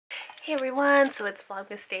Hey everyone, so it's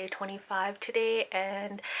Vlogmas day 25 today,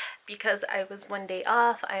 and because I was one day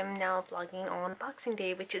off, I'm now vlogging on Boxing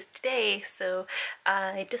Day, which is today. So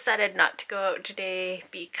I decided not to go out today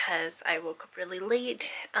because I woke up really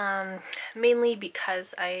late, mainly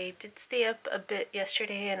because I did stay up a bit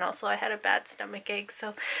yesterday, and also I had a bad stomach ache,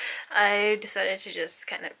 so I decided to just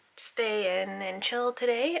kind of stay in and chill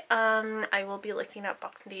today. I will be looking at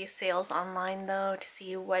Boxing Day sales online though to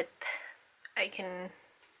see what I can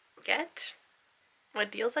get,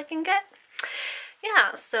 what deals I can get.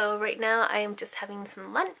 Yeah, so right now I am just having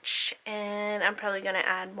some lunch, and I'm probably gonna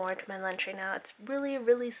add more to my lunch right now. It's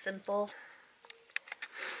really simple.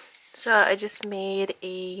 So I just made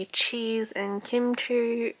a cheese and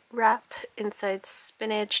kimchi wrap inside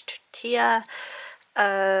spinach tortilla.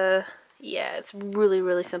 Yeah, it's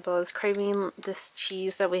really simple. I was craving this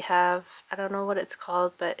cheese that we have. I don't know what it's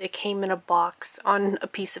called, but it came in a box on a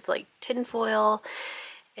piece of like tin foil,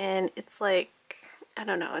 and it's like, I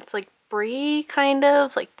don't know, it's like brie, kind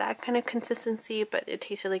of like that kind of consistency, but it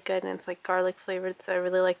tastes really good, and it's like garlic flavored, so I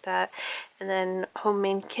really like that. And then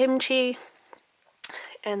homemade kimchi,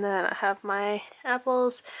 and then I have my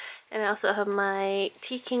apples, and I also have my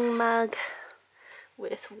tea king mug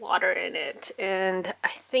with water in it. And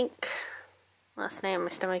I think last night my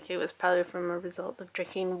stomach ache was probably from a result of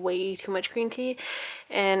drinking way too much green tea,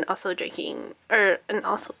 and also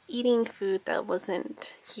also eating food that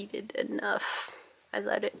wasn't heated enough. I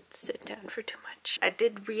let it sit down for too much. I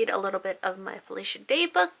did read a little bit of my Felicia Day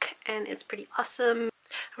book, and it's pretty awesome.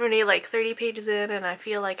 I'm already like 30 pages in, and I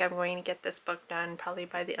feel like I'm going to get this book done probably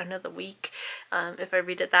by the end of the week, if I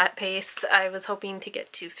read at that pace. I was hoping to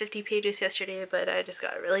get to 50 pages yesterday, but I just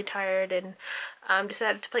got really tired and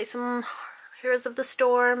decided to play some Heroes of the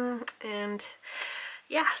Storm. And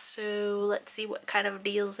yeah, so let's see what kind of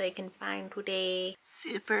deals I can find today.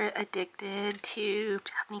 Super addicted to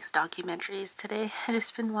Japanese documentaries today. I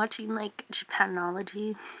just been watching like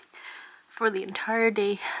Japanology for the entire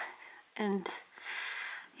day, and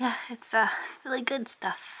yeah, it's really good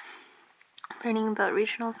stuff. Learning about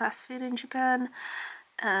regional fast food in Japan,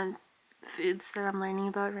 the foods that I'm learning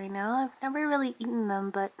about right now. I've never really eaten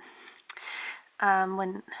them, but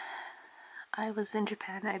when I was in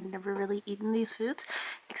Japan, I'd never really eaten these foods,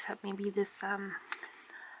 except maybe this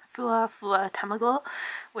fua tamago,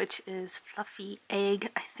 which is fluffy egg.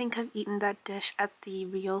 I think I've eaten that dish at the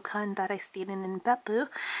ryokan that I stayed in Beppu.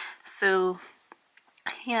 So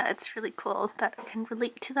yeah, it's really cool that I can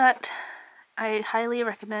relate to that. I highly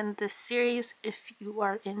recommend this series if you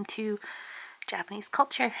are into Japanese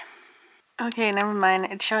culture. Okay, never mind.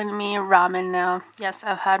 It's showing me ramen now. Yes,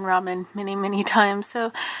 I've had ramen many times,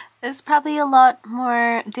 so there's probably a lot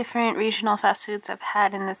more different regional fast foods I've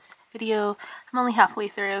had in this video. I'm only halfway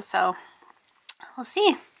through, so we'll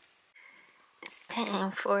see. It's time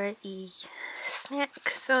for a snack.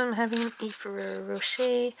 So I'm having a Ferrero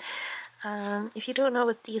Rocher. If you don't know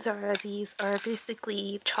what these are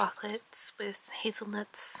basically chocolates with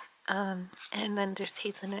hazelnuts, and then there's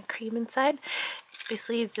hazelnut cream inside. It's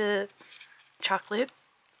basically the chocolate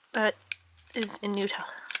that is in Nutella.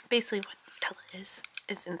 Basically what Nutella is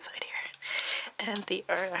inside here, and they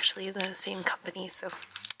are actually the same company, so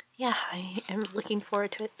yeah, I am looking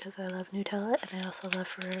forward to it because I love Nutella and I also love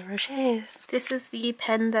Ferrero Rochers. This is the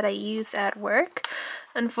pen that I use at work.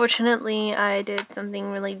 Unfortunately, I did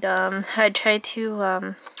something really dumb. I tried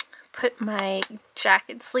to put my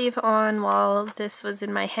jacket sleeve on while this was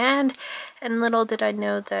in my hand, and little did I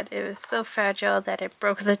know that it was so fragile that it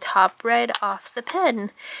broke the top right off the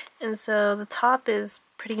pen. And so the top is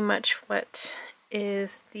pretty much what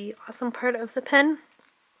is the awesome part of the pen.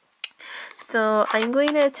 So I'm going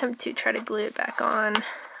to attempt to try to glue it back on.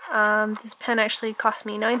 This pen actually cost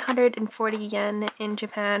me 940 yen in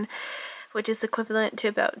Japan, which is equivalent to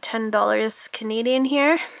about $10 Canadian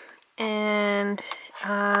here. And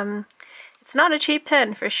it's not a cheap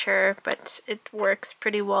pen for sure, but it works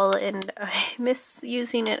pretty well, and I miss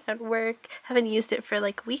using it at work. Haven't used it for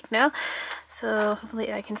like a week now, so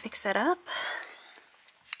hopefully I can fix that up.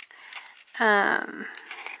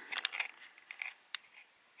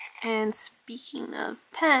 And speaking of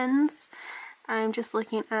pens, I'm just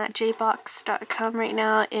looking at jbox.com right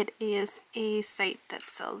now. It is a site that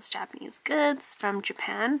sells Japanese goods from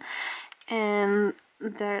Japan, and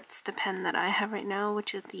that's the pen that I have right now,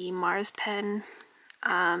 which is the Mars pen.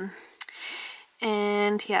 And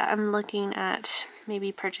yeah, I'm looking at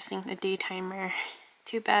maybe purchasing a day timer.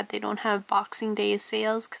 Too bad they don't have Boxing Day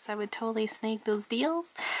sales, because I would totally snag those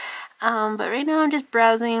deals. But right now I'm just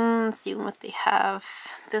browsing, seeing what they have.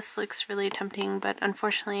 This looks really tempting, but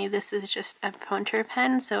unfortunately this is just a pointer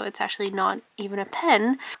pen, so it's actually not even a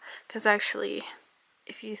pen, because actually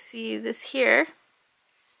if you see this here,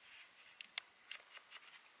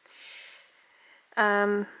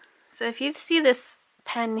 so if you see this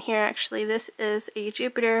pen here, actually this is a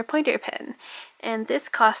Jupiter pointer pen, and this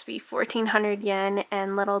cost me 1,400 yen,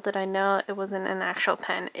 and little did I know it wasn't an actual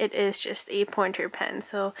pen. It is just a pointer pen.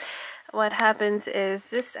 So what happens is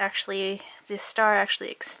this star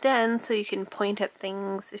actually extends so you can point at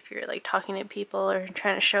things if you're like talking to people or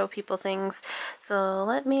trying to show people things. So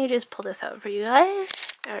let me just pull this out for you guys.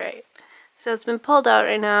 Alright, so it's been pulled out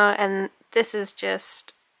right now, and this is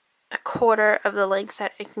just a quarter of the length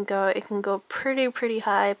that it can go. It can go pretty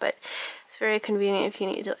high, but it's very convenient if you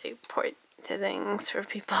need to like point to things for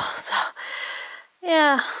people. So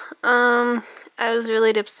yeah, I was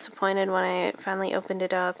really disappointed when I finally opened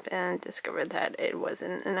it up and discovered that it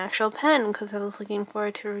wasn't an actual pen, because I was looking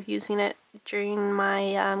forward to using it during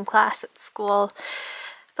my class at school.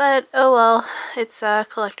 But oh well, it's a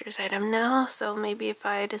collector's item now, so maybe if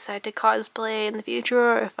I decide to cosplay in the future,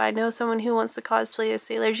 or if I know someone who wants to cosplay as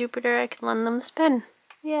Sailor Jupiter, I can lend them this pen.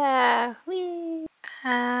 Yeah, whee!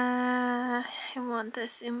 I want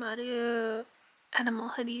this Himouto animal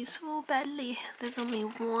hoodie so badly. There's only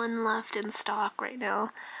one left in stock right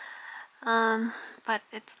now. But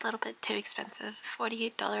it's a little bit too expensive.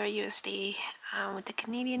 $48 USD. With the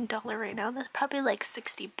Canadian dollar right now, that's probably like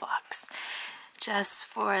 60 bucks. Just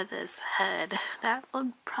for this head. That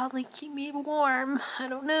would probably keep me warm. I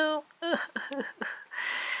don't know.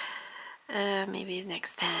 Maybe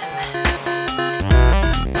next time.